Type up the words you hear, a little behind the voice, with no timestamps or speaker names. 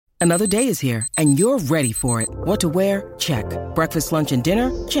Another day is here, and you're ready for it. What to wear? Check. Breakfast, lunch, and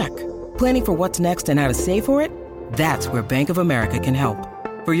dinner? Check. Planning for what's next and how to save for it? That's where Bank of America can help.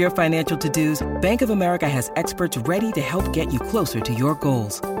 For your financial to-dos, Bank of America has experts ready to help get you closer to your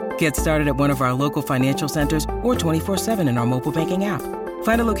goals. Get started at one of our local financial centers or 24/7 in our mobile banking app.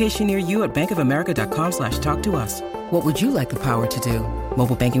 Find a location near you at bankofamerica.com/talktous. What would you like the power to do?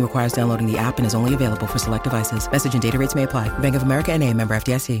 Mobile banking requires downloading the app and is only available for select devices. Message and data rates may apply. Bank of America N.A., member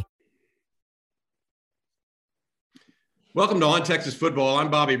FDIC. Welcome to On Texas Football. I'm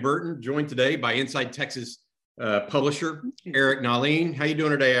Bobby Burton, joined today by Inside Texas publisher Eric Nahlin. How you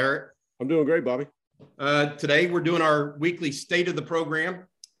doing today, Eric? I'm doing great, Bobby. Today we're doing our weekly State of the Program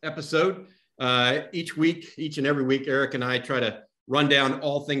episode. Each and every week, Eric and I try to run down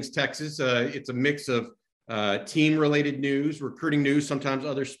all things Texas. It's a mix of team-related news, recruiting news, sometimes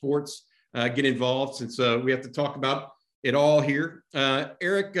other sports get involved, since we have to talk about it all here.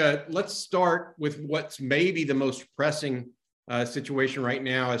 Eric, let's start with what's maybe the most pressing situation right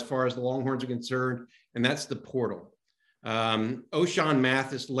now as far as the Longhorns are concerned, and that's the portal. O'Shawn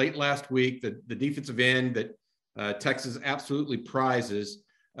Mathis, late last week, the defensive end that Texas absolutely prizes,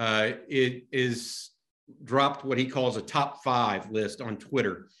 it is dropped what he calls a top 5 list on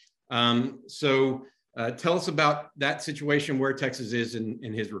Twitter. So tell us about that situation, where Texas is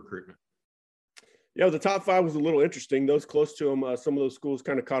in his recruitment. Yeah, the top 5 was a little interesting. Those close to him, some of those schools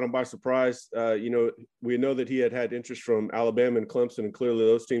kind of caught him by surprise. We know that he had interest from Alabama and Clemson, and clearly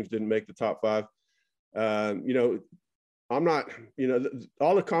those teams didn't make the top 5. I'm not,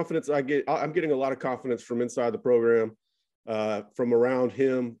 all the confidence I get, I'm getting a lot of confidence from inside the program, from around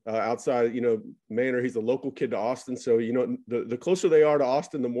him, outside, Manor, he's a local kid to Austin. So, the closer they are to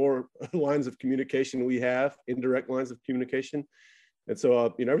Austin, the more lines of communication we have, indirect lines of communication. And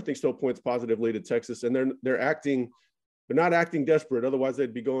so, everything still points positively to Texas, and they're not acting desperate. Otherwise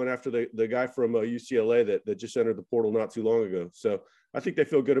they'd be going after the guy from UCLA that just entered the portal not too long ago. So I think they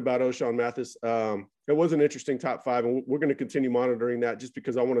feel good about O'Shawn Mathis. It was an interesting top 5, and we're going to continue monitoring that, just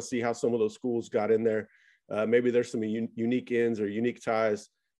because I want to see how some of those schools got in there. Maybe there's some unique ends or unique ties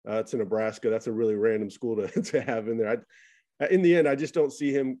to Nebraska. That's a really random school to have in there. In the end, I just don't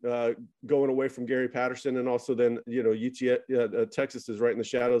see him going away from Gary Patterson, and also then Texas is right in the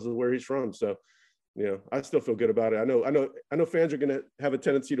shadows of where he's from. So, I still feel good about it. I know fans are going to have a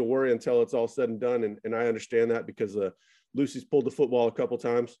tendency to worry until it's all said and done, and I understand that, because Lucy's pulled the football a couple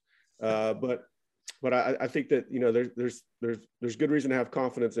times, but I think that there's good reason to have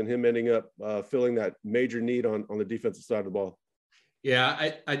confidence in him ending up filling that major need on the defensive side of the ball.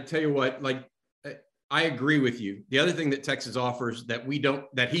 Yeah, I tell you what, I agree with you. The other thing that Texas offers that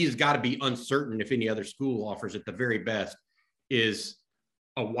he's got to be uncertain if any other school offers at the very best, is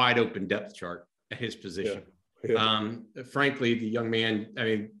a wide open depth chart at his position. Yeah. Frankly, the young man, I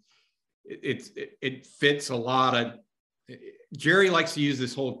mean, it fits a lot of. Jerry likes to use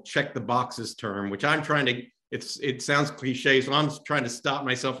this whole check the boxes term, which I'm trying to. It sounds cliche, so I'm trying to stop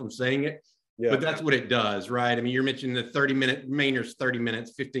myself from saying it. Yeah. But that's what it does, right? I mean, you're mentioning the 30-minute Mainer's 30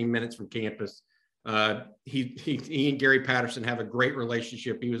 minutes, 15 minutes from campus. He and Gary Patterson have a great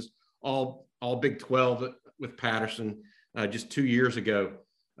relationship. He was all Big 12 with Patterson just 2 years ago.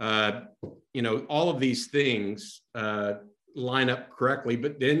 All of these things line up correctly,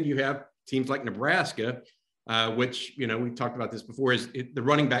 but then you have teams like Nebraska, which, we've talked about this before, the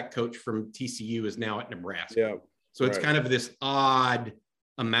running back coach from TCU is now at Nebraska. Yeah, so it's kind of this odd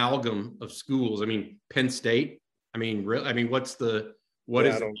amalgam of schools. I mean, Penn State, what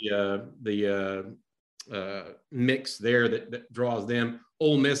is the mix there that draws them?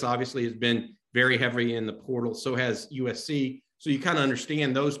 Ole Miss obviously has been very heavy in the portal. So has USC. So you kind of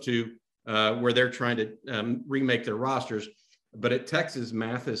understand those two where they're trying to remake their rosters. But at Texas,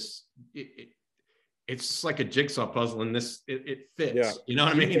 Mathis, it's just like a jigsaw puzzle, and it fits. Yeah. You know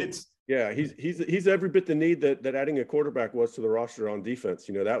what I mean? He's every bit the need that adding a quarterback was to the roster on defense.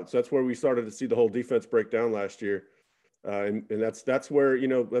 That's where we started to see the whole defense break down last year. And that's where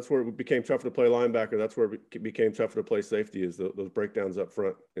it became tougher to play linebacker. That's where it became tougher to play safety, is those breakdowns up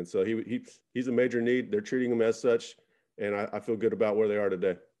front. And so he's a major need. They're treating him as such, and I feel good about where they are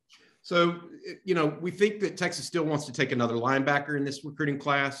today. So, we think that Texas still wants to take another linebacker in this recruiting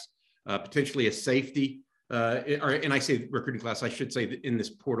class, potentially a safety. And I say recruiting class, I should say in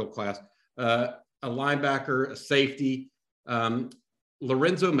this portal class, a linebacker, a safety.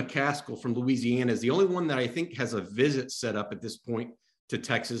 Lorenzo McCaskill from Louisiana is the only one that I think has a visit set up at this point to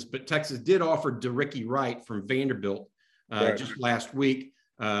Texas, but Texas did offer DeRicky Wright from Vanderbilt just last week,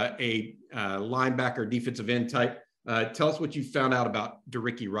 a linebacker, defensive end type. Tell us what you found out about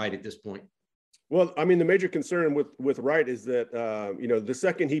DeRicky Wright at this point. Well, I mean, the major concern with Wright is that, the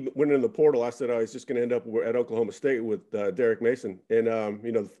second he went in the portal, I said, oh, he's just going to end up at Oklahoma State with Derek Mason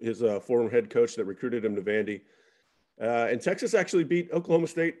and, his former head coach that recruited him to Vandy. And Texas actually beat Oklahoma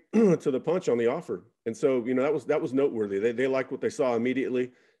State to the punch on the offer. And so, that was noteworthy. They liked what they saw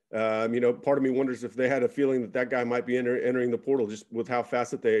immediately. Part of me wonders if they had a feeling that guy might be entering the portal just with how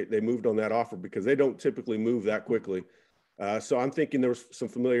fast that they moved on that offer, because they don't typically move that quickly. So I'm thinking there was some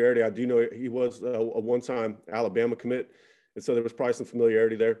familiarity. I do know he was a one-time Alabama commit, and so there was probably some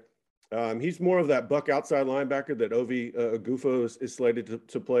familiarity there. He's more of that buck outside linebacker that Ovi Agufo is slated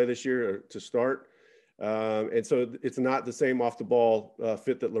to play this year or to start. And so it's not the same off the ball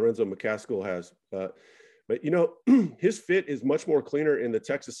fit that Lorenzo McCaskill has. But his fit is much more cleaner in the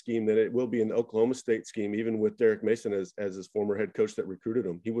Texas scheme than it will be in the Oklahoma State scheme, even with Derek Mason as his former head coach that recruited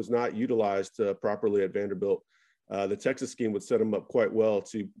him. He was not utilized properly at Vanderbilt. The Texas scheme would set him up quite well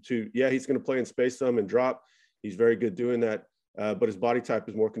he's going to play in space some and drop. He's very good doing that, but his body type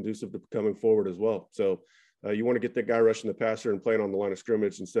is more conducive to coming forward as well. So you want to get that guy rushing the passer and playing on the line of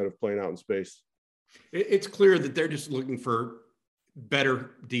scrimmage instead of playing out in space. It's clear that they're just looking for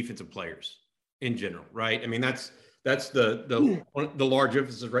better defensive players in general, right? I mean, that's the large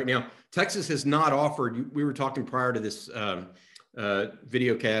emphasis right now. Texas has not offered. We were talking prior to this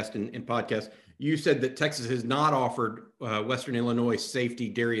video cast and podcast. You said that Texas has not offered Western Illinois safety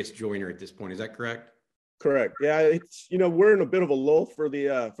Darius Joyner at this point. Is that correct? Correct. Yeah, it's we're in a bit of a lull for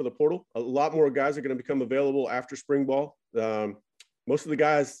the portal. A lot more guys are going to become available after spring ball. Most of the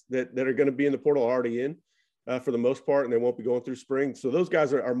guys that are going to be in the portal are already in for the most part, and they won't be going through spring. So those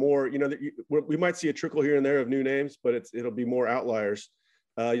guys are more. We might see a trickle here and there of new names, but it'll be more outliers.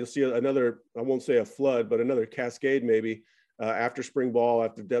 You'll see another. I won't say a flood, but another cascade maybe. After spring ball,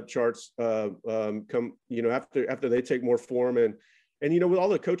 after depth charts come, after they take more form and with all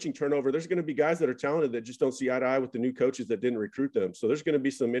the coaching turnover, there's going to be guys that are talented that just don't see eye to eye with the new coaches that didn't recruit them. So there's going to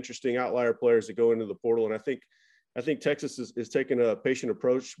be some interesting outlier players that go into the portal. And I think Texas is taking a patient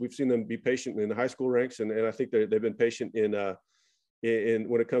approach. We've seen them be patient in the high school ranks. And I think they've been patient in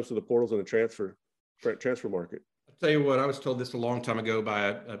when it comes to the portals and the transfer market. I'll tell you what, I was told this a long time ago by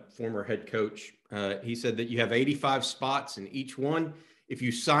a former head coach. He said that you have 85 spots in each one. If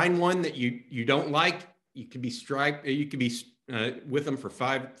you sign one that you don't like, you could be striped. You could be with them for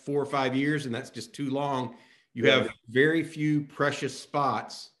 4 or 5 years, and that's just too long. You have very few precious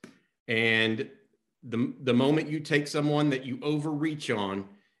spots, and the moment you take someone that you overreach on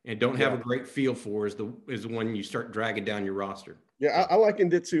and don't have a great feel for is the one you start dragging down your roster. Yeah, I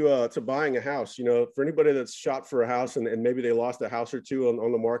likened it to buying a house. For anybody that's shot for a house and maybe they lost a house or two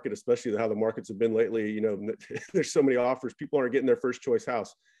on the market, especially how the markets have been lately. There's so many offers. People aren't getting their first choice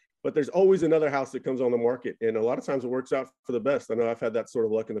house, but there's always another house that comes on the market, and a lot of times it works out for the best. I know I've had that sort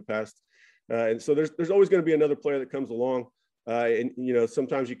of luck in the past, and so there's always going to be another player that comes along. And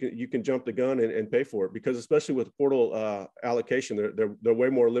sometimes you can jump the gun and pay for it, because especially with portal allocation, they're way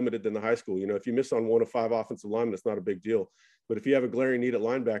more limited than the high school. If you miss on 1 of 5 offensive linemen, it's not a big deal. But if you have a glaring need at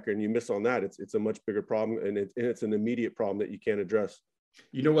linebacker and you miss on that, it's a much bigger problem, and it's an immediate problem that you can't address.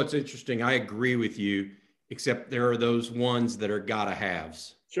 You know what's interesting? I agree with you, except there are those ones that are gotta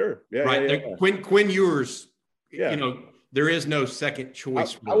haves. Sure. Yeah. Right. Yeah. Quinn Ewers. Yeah. There is no second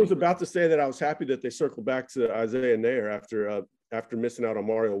choice. I was about to say that I was happy that they circled back to Isaiah Nair after missing out on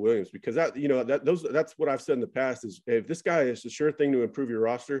Mario Williams, because that's what I've said in the past is, if this guy is a sure thing to improve your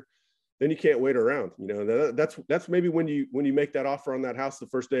roster, then you can't wait around. That's maybe when you make that offer on that house the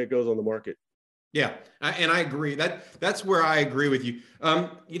first day it goes on the market. Yeah, and I agree. That's where I agree with you. I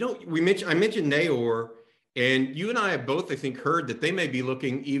mentioned Naor, and you and I have both, I think, heard that they may be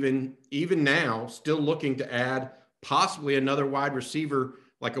looking even now, still looking to add possibly another wide receiver,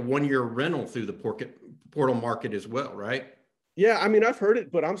 like a 1-year rental through the portal market as well, right? Yeah, I mean, I've heard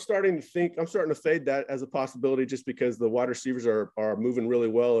it, but I'm starting to fade that as a possibility, just because the wide receivers are moving really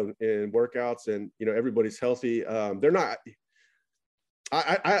well in workouts, and everybody's healthy. They're not.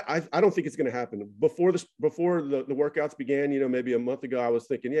 I don't think it's going to happen before the workouts began. Maybe a month ago, I was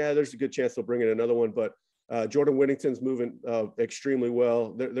thinking, yeah, there's a good chance they'll bring in another one, but Jordan Whittington's moving extremely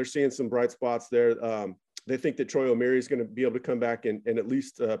well. They're seeing some bright spots there. They think that Troy O'Meara is going to be able to come back and at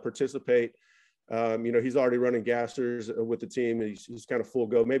least participate. He's already running gassers with the team. He's kind of full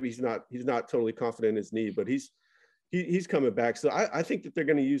go. Maybe he's not totally confident in his knee, but he's coming back. So I think that they're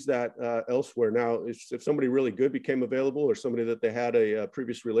going to use that elsewhere. Now, if somebody really good became available, or somebody that they had a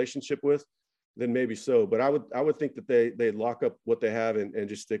previous relationship with, then maybe so. But I would think that they lock up what they have and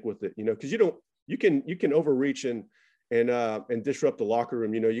just stick with it. Because you can overreach and disrupt the locker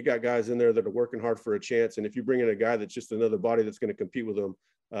room. You got guys in there that are working hard for a chance, and if you bring in a guy that's just another body that's going to compete with them,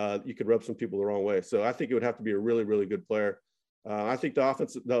 you could rub some people the wrong way. So I think it would have to be a really, really good player. I think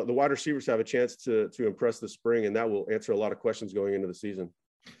the wide receivers have a chance to impress this spring, and that will answer a lot of questions going into the season.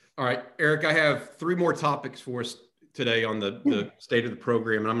 All right, Eric, I have 3 more topics for us today on the state of the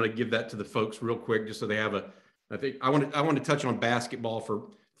program, and I'm going to give that to the folks real quick, just so they have I think I want to touch on basketball for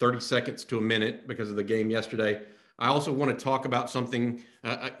 30 seconds to a minute because of the game yesterday. I also want to talk about something.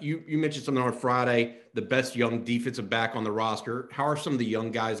 You mentioned something on Friday, the best young defensive back on the roster. How are some of the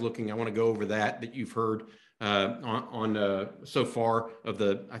young guys looking? I want to go over that you've heard on so far of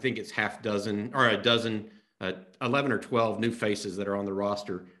I think it's half dozen or a dozen, 11 or 12 new faces that are on the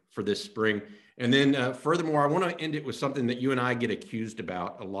roster for this spring. And then furthermore, I want to end it with something that you and I get accused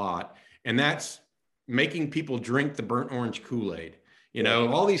about a lot, and that's making people drink the burnt orange Kool-Aid. You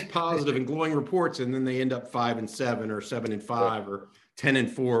know, all these positive and glowing reports, and then they end up 5-7 or 7-5 or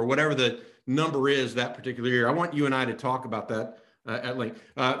 10-4, or whatever the number is that particular year. I want you and I to talk about that at length.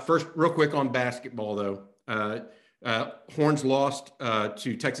 First, real quick on basketball, though. Horns lost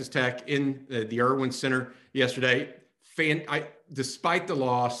to Texas Tech in the Irwin Center yesterday. Despite the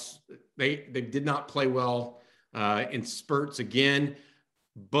loss, they did not play well in spurts again,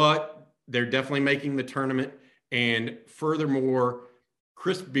 but they're definitely making the tournament. And furthermore,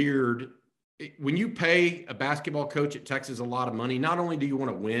 Chris Beard, when you pay a basketball coach at Texas a lot of money, not only do you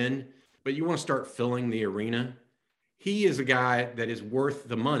want to win, but you want to start filling the arena. He is a guy that is worth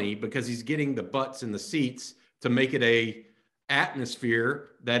the money because he's getting the butts in the seats to make it a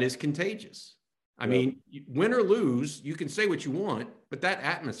atmosphere that is contagious. I mean, win or lose, you can say what you want, but that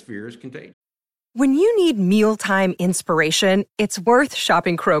atmosphere is contagious. When you need mealtime inspiration, it's worth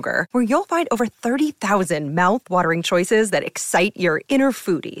shopping Kroger, where you'll find over 30,000 mouth-watering choices that excite your inner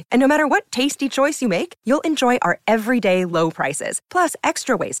foodie. And no matter what tasty choice you make, you'll enjoy our everyday low prices, plus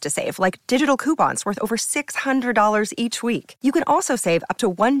extra ways to save, like digital coupons worth over $600 each week. You can also save up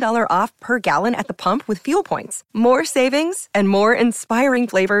to $1 off per gallon at the pump with fuel points. More savings and more inspiring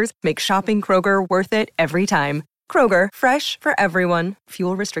flavors make shopping Kroger worth it every time. Kroger, fresh for everyone.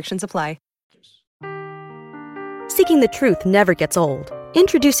 Fuel restrictions apply. Seeking the truth never gets old.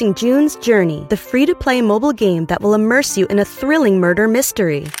 Introducing June's Journey, the free-to-play mobile game that will immerse you in a thrilling murder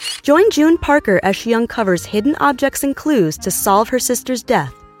mystery. Join June Parker as she uncovers hidden objects and clues to solve her sister's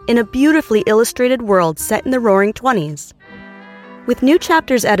death in a beautifully illustrated world set in the Roaring '20s. With new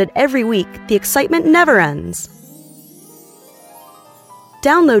chapters added every week, the excitement never ends.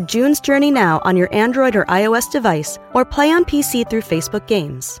 Download June's Journey now on your Android or iOS device, or play on PC through Facebook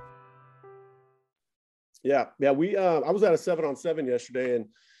Games. Yeah. We I was at a 7-on-7 yesterday,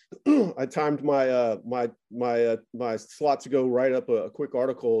 and I timed my my slot to go write up a quick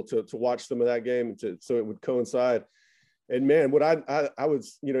article to watch some of that game, so it would coincide. And man, what I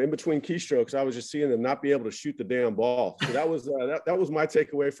was, in between keystrokes, I was just seeing them not be able to shoot the damn ball. So that was that was my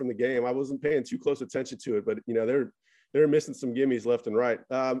takeaway from the game. I wasn't paying too close attention to it, but they're missing some gimmies left and right.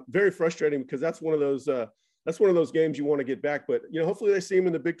 Very frustrating, because that's one of those games you want to get back. But, hopefully they see him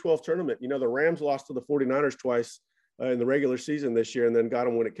in the Big 12 tournament. The Rams lost to the 49ers twice in the regular season this year, and then got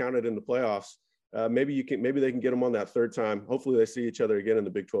them when it counted in the playoffs. Maybe they can get them on that third time. Hopefully they see each other again in the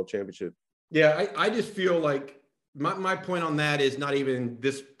Big 12 championship. Yeah, I just feel like my point on that is not even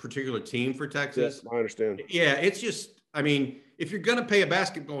this particular team for Texas. Yes, I understand. Yeah, it's just, I mean, if you're going to pay a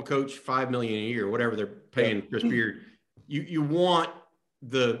basketball coach $5 million a year, whatever they're paying Chris Beard, you want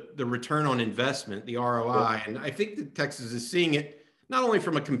the return on investment, the ROI. And I think that Texas is seeing it not only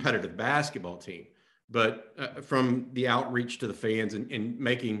from a competitive basketball team, but from the outreach to the fans and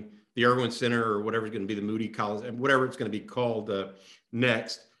making the Irwin Center, or whatever's going to be the Moody College, and whatever it's going to be called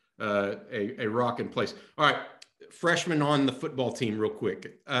next, a rocking place. All right, freshmen on the football team real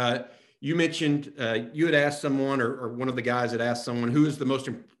quick. You mentioned you had asked someone, or one of the guys had asked someone, who is the most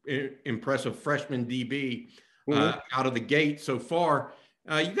impressive freshman DB out of the gate so far.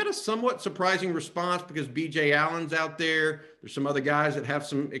 You got a somewhat surprising response, because BJ Allen's out there. There's some other guys that have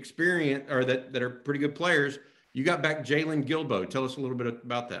some experience, or that are pretty good players. You got back Jalen Gilbo. Tell us a little bit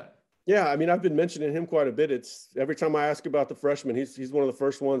about that. Yeah, I mean, I've been mentioning him quite a bit. It's every time I ask about the freshman, he's one of the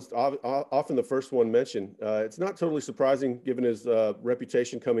first ones, often the first one mentioned. It's not totally surprising given his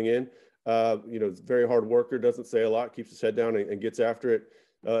reputation coming in. He's a very hard worker, doesn't say a lot, keeps his head down and gets after it.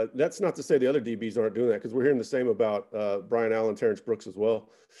 That's not to say the other DBs aren't doing that, because we're hearing the same about Brian Allen, Terrence Brooks as well.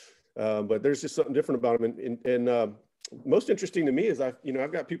 But there's just something different about him. And most interesting to me is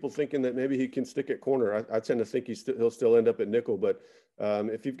I've got people thinking that maybe he can stick at corner. I tend to think he'll still end up at nickel. But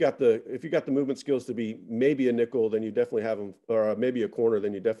if you've got the movement skills to be maybe a nickel, then you definitely have him, or maybe a corner,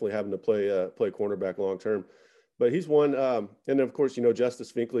 then you definitely have him to play cornerback long term. But he's one, and then of course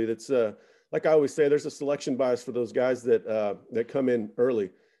Justice Finkley. That's like I always say, there's a selection bias for those guys that come in early.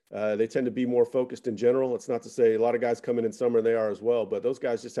 They tend to be more focused in general. It's not to say a lot of guys come in summer and they are as well, but those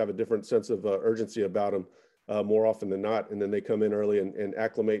guys just have a different sense of urgency about them more often than not. And then they come in early and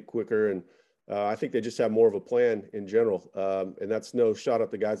acclimate quicker. And I think they just have more of a plan in general. And that's no shot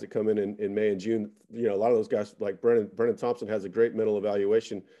at the guys that come in May and June. You know, a lot of those guys like Brennan Thompson has a great mental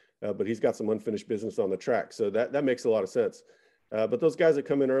evaluation, but he's got some unfinished business on the track. So that makes a lot of sense. But those guys that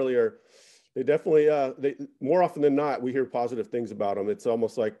come in earlier, they definitely, they more often than not, we hear positive things about them. It's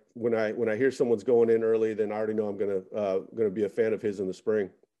almost like when I hear someone's going in early, then I already know I'm gonna be a fan of his in the spring.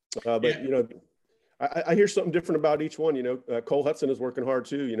 But yeah. You know, I hear something different about each one. You know, Cole Hudson is working hard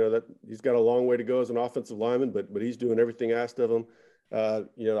too. You know, that he's got a long way to go as an offensive lineman, but he's doing everything asked of him.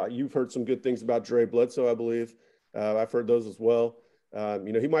 You know, you've heard some good things about Dre Bledsoe, I believe. I've heard those as well.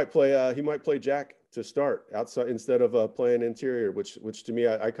 You know, he might play Jack to start outside instead of playing interior, which to me,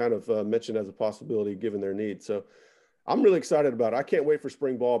 I kind of mentioned as a possibility given their need. So I'm really excited about it. I can't wait for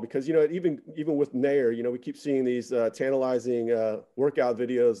spring ball because, you know, even with Nair, you know, we keep seeing these tantalizing workout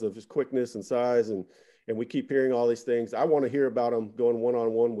videos of his quickness and size, and we keep hearing all these things. I want to hear about him going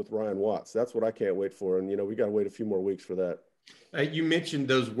one-on-one with Ryan Watts. That's what I can't wait for. And, you know, we got to wait a few more weeks for that. You mentioned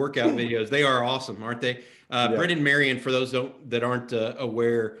those workout videos. They are awesome, aren't they? Yeah. Brendan Marion, for those that aren't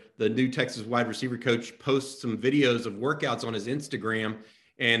aware, the new Texas wide receiver coach posts some videos of workouts on his Instagram,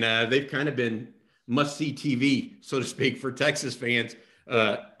 and they've kind of been must-see TV, so to speak, for Texas fans.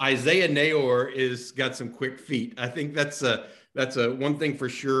 Isaiah Nayor is got some quick feet. I think that's a one thing for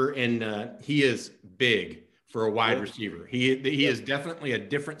sure, and he is big for a wide receiver. He is definitely a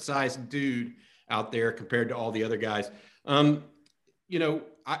different sized dude out there compared to all the other guys. You know,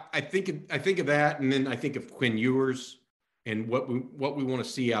 I think of that, and then I think of Quinn Ewers and what we want to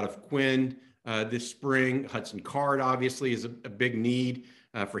see out of Quinn this spring. Hudson Card obviously is a big need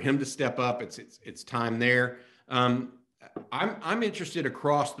for him to step up. It's time there. I'm interested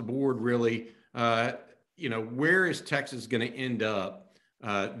across the board, really. You know, where is Texas going to end up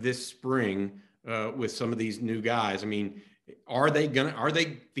this spring with some of these new guys? I mean, are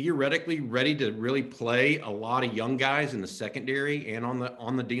they theoretically ready to really play a lot of young guys in the secondary and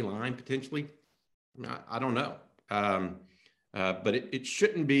on the D line potentially? I don't know. But it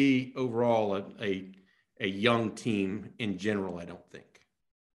shouldn't be overall a young team in general, I don't think.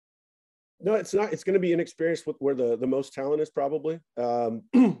 No, it's not. It's going to be inexperienced with where the most talent is probably.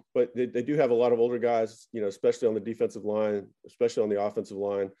 But they do have a lot of older guys, you know, especially on the defensive line, especially on the offensive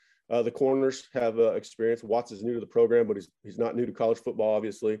line. The corners have experience. Watts is new to the program, but he's not new to college football,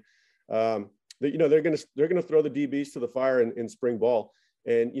 obviously. You know, they're going to throw the DBs to the fire in spring ball.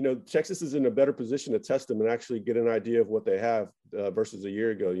 And, you know, Texas is in a better position to test them and actually get an idea of what they have versus a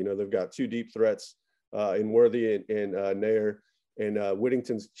year ago. You know, they've got two deep threats in Worthy and Nair. And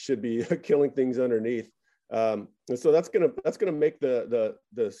Whittington should be killing things underneath, and so that's gonna make the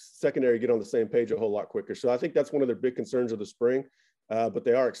secondary get on the same page a whole lot quicker. So I think that's one of their big concerns of the spring. But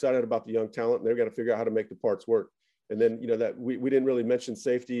they are excited about the young talent, and they've got to figure out how to make the parts work. And then, you know, that we didn't really mention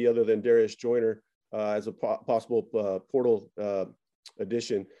safety other than Darius Joyner as a possible portal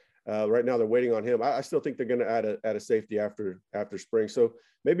addition. Right now they're waiting on him. I still think they're going to add a safety after spring. So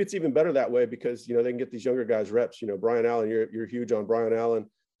maybe it's even better that way because, you know, they can get these younger guys reps. You know, Brian Allen, you're huge on Brian Allen.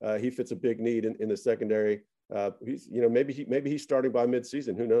 He fits a big need in the secondary. He's, you know, maybe he's starting by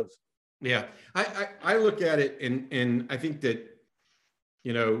midseason. Who knows? Yeah, I look at it and I think that,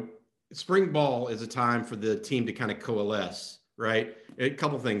 you know, spring ball is a time for the team to kind of coalesce, right? A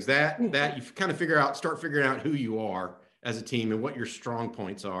couple of things that you kind of start figuring out who you are as a team and what your strong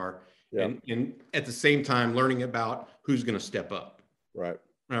points are. Yeah. And at the same time, learning about who's going to step up. Right.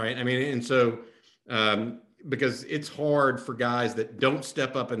 All right. I mean, and so, because it's hard for guys that don't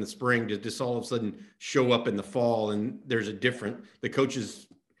step up in the spring to just all of a sudden show up in the fall. And there's the coaches,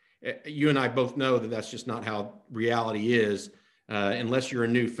 you and I both know that that's just not how reality is. Unless you're a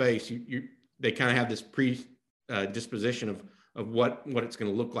new face, they kind of have this predisposition of what it's going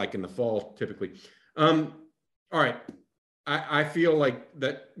to look like in the fall, typically. All right. I feel like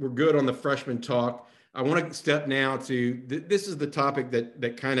that we're good on the freshman talk. I want to step now to this is the topic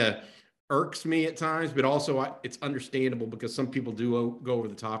that kind of irks me at times, but also it's understandable because some people do go over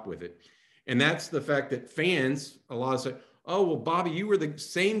the top with it. And that's the fact that fans, a lot of say, oh, well, Bobby, you were the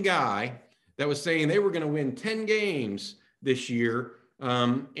same guy that was saying they were going to win 10 games this year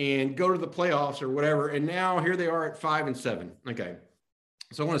and go to the playoffs or whatever. And now here they are at 5-7. Okay.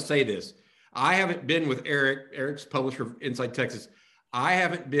 So I want to say this. I haven't been with Eric's publisher of Inside Texas. I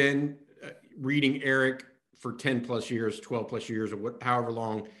haven't been reading Eric for 10 plus years, 12 plus years, or however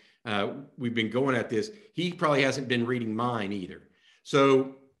long we've been going at this. He probably hasn't been reading mine either.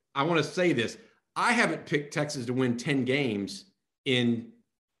 So I want to say this. I haven't picked Texas to win 10 games in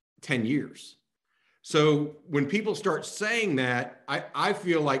 10 years. So when people start saying that, I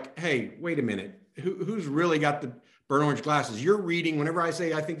feel like, hey, wait a minute, who's really got the burnt orange glasses? You're reading whenever I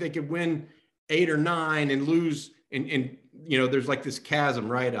say I think they could win 8 or 9 and lose, and there's like this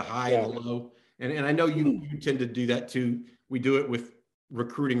chasm, right? A high and a low. And I know you tend to do that too. We do it with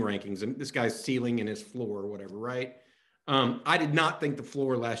recruiting rankings, and this guy's ceiling and his floor or whatever, right? I did not think the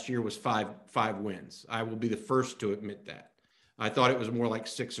floor last year was five wins. I will be the first to admit that. I thought it was more like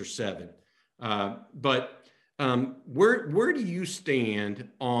 6 or 7. But where do you stand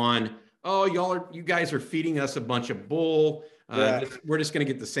on, oh, you guys are feeding us a bunch of bull. We're just going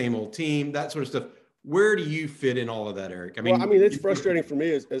to get the same old team, that sort of stuff. Where do you fit in all of that, Eric? I mean, it's frustrating for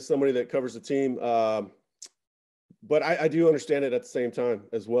me as somebody that covers the team. But I do understand it at the same time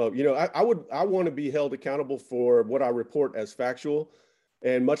as well. I want to be held accountable for what I report as factual,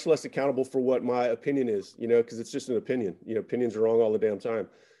 and much less accountable for what my opinion is, because it's just an opinion. Opinions are wrong all the damn time.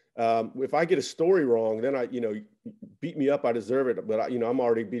 If I get a story wrong, then beat me up, I deserve it. But I'm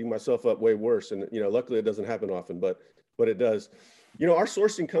already beating myself up way worse. And, luckily it doesn't happen often, but it does. Our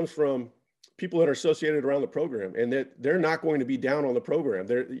sourcing comes from people that are associated around the program, and that they're not going to be down on the program.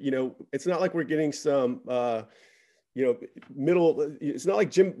 It's not like we're getting some, it's not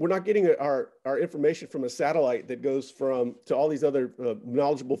like we're not getting our information from a satellite that goes to all these other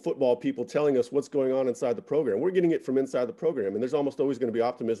knowledgeable football people telling us what's going on inside the program. We're getting it from inside the program, and there's almost always going to be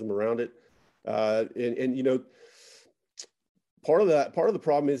optimism around it. Part of the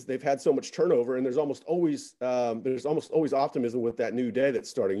problem is they've had so much turnover, and there's almost always optimism with that new day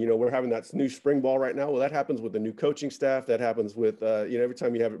that's starting. We're having that new spring ball right now. Well, that happens with the new coaching staff. That happens with every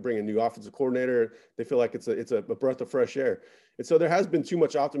time you have it bring a new offensive coordinator, they feel like it's a breath of fresh air. And so there has been too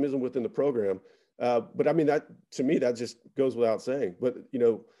much optimism within the program. But I mean, that to me, that just goes without saying. But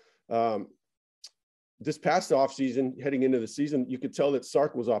this past offseason, heading into the season, you could tell that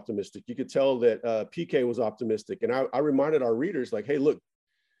Sark was optimistic. You could tell that PK was optimistic. And I reminded our readers, like, hey, look,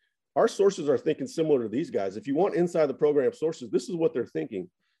 our sources are thinking similar to these guys. If you want inside the program sources, this is what they're thinking.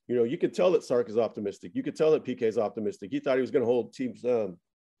 You could tell that Sark is optimistic. You could tell that PK is optimistic. He thought he was going to hold teams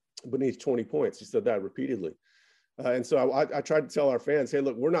beneath 20 points. He said that repeatedly. And so I tried to tell our fans, hey,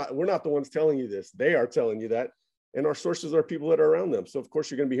 look, we're not the ones telling you this. They are telling you that. And our sources are people that are around them. So, of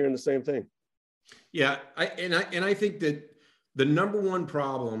course, you're going to be hearing the same thing. Yeah, I think that the number one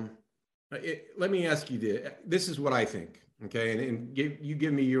problem. Let me ask you this. This is what I think. Okay, and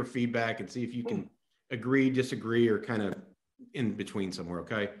give me your feedback and see if you can agree, disagree, or kind of in between somewhere.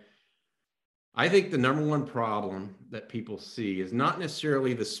 Okay. I think the number one problem that people see is not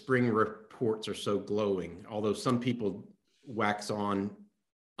necessarily the spring reports are so glowing, although some people wax on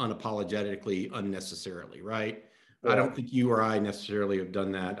unapologetically, unnecessarily, right? I don't think you or I necessarily have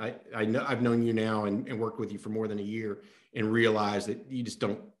done that. I know I've known you now and worked with you for more than a year and realized that you just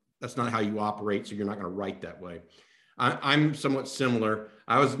don't, that's not how you operate. So you're not going to write that way. I'm somewhat similar.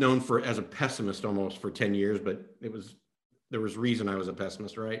 I was known as a pessimist almost for 10 years, but there was reason I was a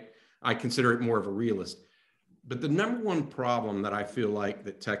pessimist, right? I consider it more of a realist. But the number one problem that I feel like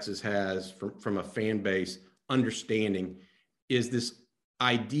that Texas has from a fan base understanding is this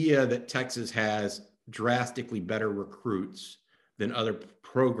idea that Texas has drastically better recruits than other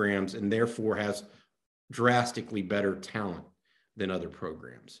programs and therefore has drastically better talent than other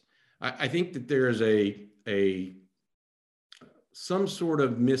programs. I think that there is some sort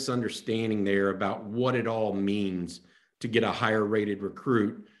of misunderstanding there about what it all means to get a higher rated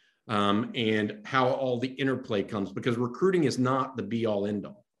recruit and how all the interplay comes, because recruiting is not the be all end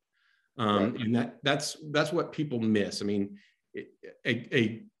all. And that's what people miss. I mean,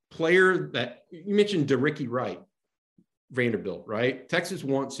 a player that you mentioned, DeRicky Wright, Vanderbilt, right? Texas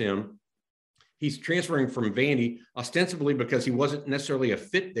wants him. He's transferring from Vandy ostensibly because he wasn't necessarily a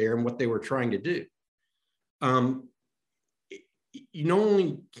fit there and what they were trying to do.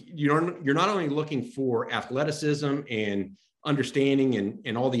 You're not only looking for athleticism and understanding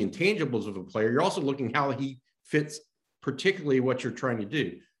and all the intangibles of a player, you're also looking how he fits, particularly what you're trying to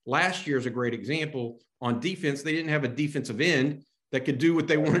do. Last year is a great example. On defense, they didn't have a defensive end that could do what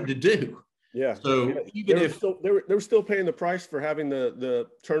they wanted to do. Yeah. So even they were still paying the price for having the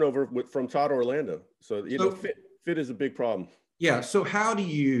turnover from Todd Orlando. So fit is a big problem. Yeah. So how do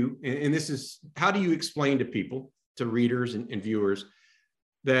you explain to people, to readers and viewers,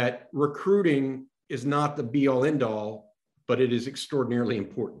 that recruiting is not the be all end all, but it is extraordinarily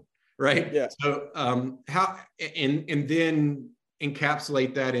important, right? Yeah. So how and then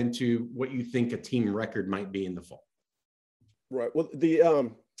encapsulate that into what you think a team record might be in the fall. Right. Well,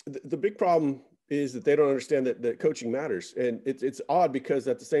 the big problem is that they don't understand that coaching matters. And it's odd because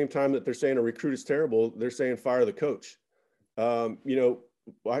at the same time that they're saying a recruit is terrible, they're saying fire the coach.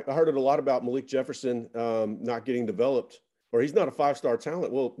 I heard it a lot about Malik Jefferson not getting developed, or he's not a 5-star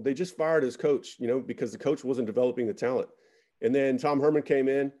talent. Well, they just fired his coach, because the coach wasn't developing the talent. And then Tom Herman came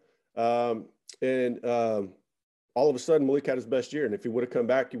in, and all of a sudden Malik had his best year. And if he would have come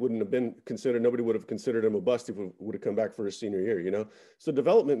back, he wouldn't have been considered, nobody would have considered him a bust if he would have come back for his senior year, So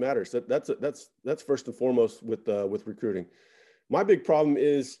development matters. That's first and foremost with recruiting. My big problem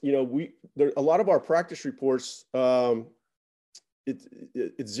is, a lot of our practice reports,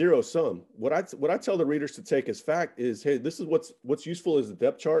 it's zero sum. What I tell the readers to take as fact is, hey, this is what's useful is the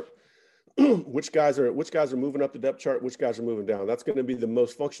depth chart. which guys are moving up the depth chart, which guys are moving down. That's going to be the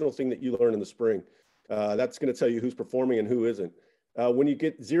most functional thing that you learn in the spring. That's going to tell you who's performing and who isn't. When you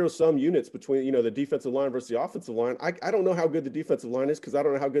get zero sum units between, the defensive line versus the offensive line, I don't know how good the defensive line is because I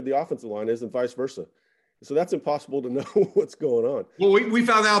don't know how good the offensive line is and vice versa. So that's impossible to know what's going on. Well, we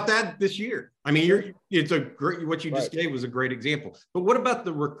found out that this year. I mean, it's a great, what you just gave was a great example. But what about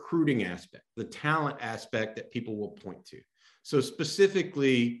the recruiting aspect, the talent aspect that people will point to? So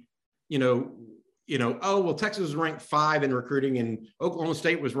specifically, Texas was ranked 5 in recruiting and Oklahoma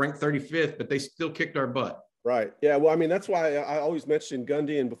State was ranked 35th, but they still kicked our butt. Right. Yeah. Well, I mean, that's why I always mentioned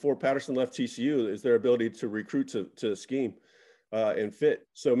Gundy and before Patterson left TCU is their ability to recruit to scheme and fit.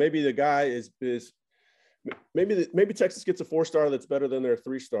 So maybe the guy is maybe Texas gets a 4-star that's better than their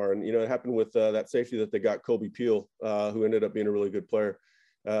 3-star. And, it happened with that safety that they got, Kobe Peel, who ended up being a really good player.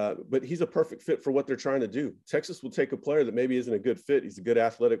 But he's a perfect fit for what they're trying to do. Texas will take a player that maybe isn't a good fit. He's a good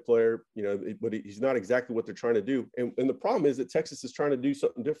athletic player, but he's not exactly what they're trying to do. And the problem is that Texas is trying to do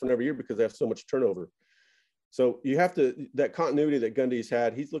something different every year because they have so much turnover. So you have that continuity that Gundy's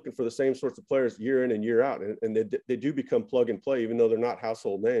had, he's looking for the same sorts of players year in and year out. And they do become plug and play, even though they're not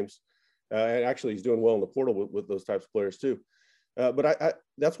household names. And actually he's doing well in the portal with those types of players too. But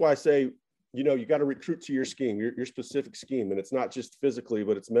that's why I say, you got to recruit to your scheme, your specific scheme. And it's not just physically,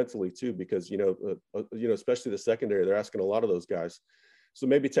 but it's mentally too, because, especially the secondary, they're asking a lot of those guys. So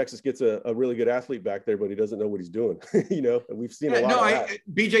maybe Texas gets a really good athlete back there, but he doesn't know what he's doing, and we've seen a lot of that.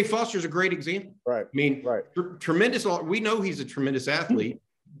 BJ Foster's a great example. Right. I mean, tremendous. We know he's a tremendous athlete.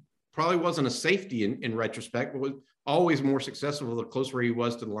 Probably wasn't a safety in retrospect, but was always more successful the closer he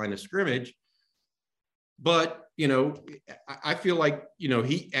was to the line of scrimmage. But, I feel like,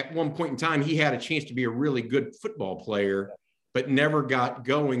 he, at one point in time, he had a chance to be a really good football player, but never got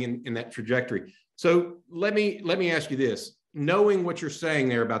going in that trajectory. So let me ask you this, knowing what you're saying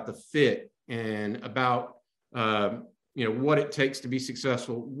there about the fit and about, what it takes to be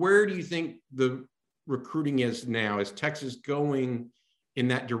successful, where do you think the recruiting is now? Is Texas going in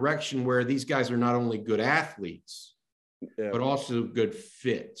that direction where these guys are not only good athletes, but also good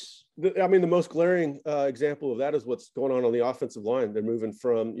fits? I mean, the most glaring example of that is what's going on the offensive line. They're moving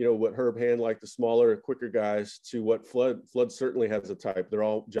from, what Herb Hand liked, the smaller, quicker guys, to what Flood certainly has a type. They're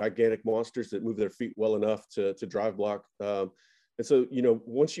all gigantic monsters that move their feet well enough to drive block. And so,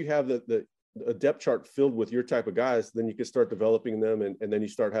 once you have a depth chart filled with your type of guys, then you can start developing them and then you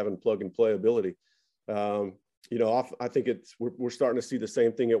start having plug and play ability. I think we're starting to see the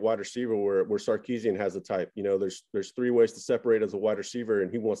same thing at wide receiver where Sarkisian has a type. There's 3 ways to separate as a wide receiver,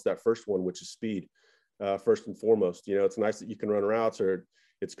 and he wants that first one, which is speed, first and foremost. It's nice that you can run routes, or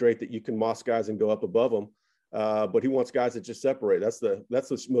it's great that you can moss guys and go up above them. But he wants guys that just separate. That's the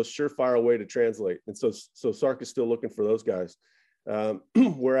most surefire way to translate. And so Sark is still looking for those guys.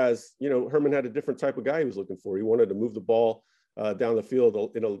 Whereas, Herman had a different type of guy he was looking for. He wanted to move the ball down the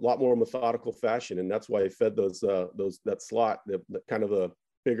field in a lot more methodical fashion. And that's why he fed that slot, the kind of a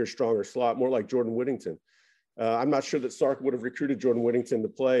bigger, stronger slot, more like Jordan Whittington. I'm not sure that Sark would have recruited Jordan Whittington to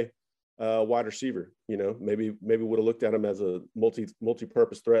play wide receiver. Maybe would have looked at him as a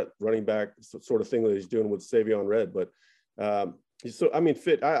multi-purpose threat, running back, sort of thing that he's doing with Savion Red. But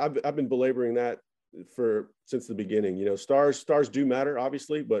fit. I've been belaboring that since the beginning. Stars do matter,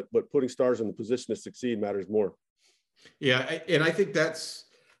 obviously, but putting stars in the position to succeed matters more. Yeah, and I think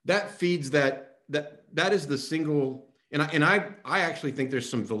that feeds that is the single. And I actually think there's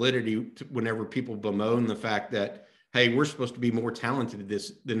some validity to whenever people bemoan the fact that, hey, we're supposed to be more talented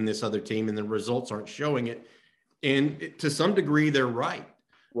than this other team, and the results aren't showing it. And to some degree, they're right.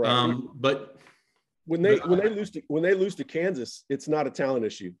 But when they lose to Kansas, it's not a talent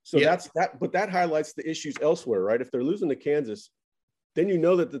issue. So but that highlights the issues elsewhere, right? If they're losing to Kansas, then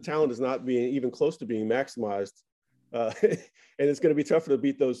that the talent is not being even close to being maximized. And it's going to be tougher to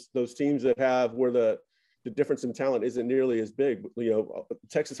beat those teams that have where the difference in talent isn't nearly as big.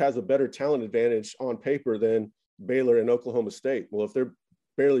 Texas has a better talent advantage on paper than Baylor and Oklahoma State. Well, if they're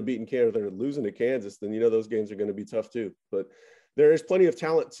barely beating Kansas, they're losing to Kansas, then those games are going to be tough too. But there is plenty of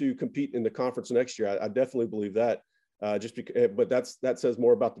talent to compete in the conference next year. I definitely believe that. just because, but that says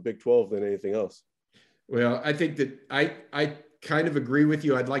more about the Big 12 than anything else. Well, I think that I kind of agree with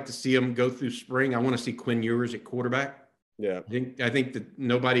you. I'd like to see them go through spring. I want to see Quinn Ewers at quarterback. Yeah. I think that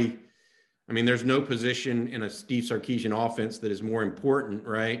there's no position in a Steve Sarkisian offense that is more important,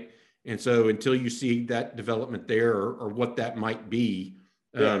 right? And so until you see that development there or what that might be.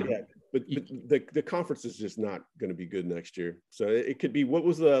 But the conference is just not going to be good next year. So it could be, what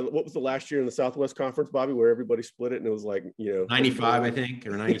was the last year in the Southwest Conference, Bobby, where everybody split it and it was like, 95, I think,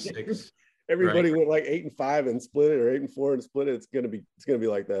 or 96. Everybody went like 8-5 and split it, or 8-4 and split it. It's gonna be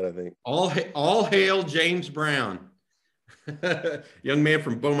like that, I think. All hail James Brown. Young man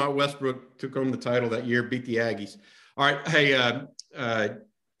from Beaumont Westbrook took home the title that year, beat the Aggies. All right. Hey,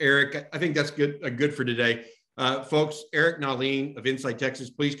 Eric, I think that's good for today. Folks, Eric Nahlin of Inside Texas,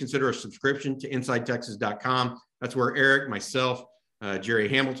 please consider a subscription to InsideTexas.com. That's where Eric, myself, Jerry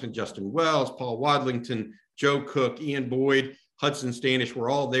Hamilton, Justin Wells, Paul Wadlington, Joe Cook, Ian Boyd, Hudson Standish, we're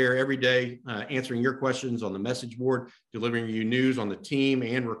all there every day answering your questions on the message board, delivering you news on the team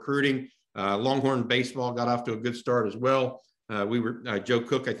and recruiting. Longhorn baseball got off to a good start as well. Joe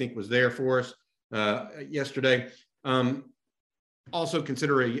Cook, I think, was there for us yesterday. Also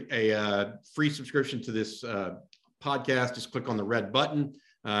consider a free subscription to this podcast. Just click on the red button.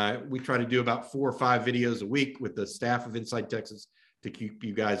 We try to do about 4 or 5 videos a week with the staff of Inside Texas to keep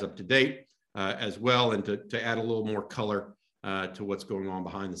you guys up to date as well, and to add a little more color to what's going on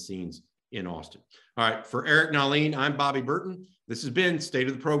behind the scenes in Austin. All right, for Eric Nahlin, I'm Bobby Burton. This has been State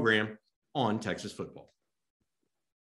of the Program on Texas Football.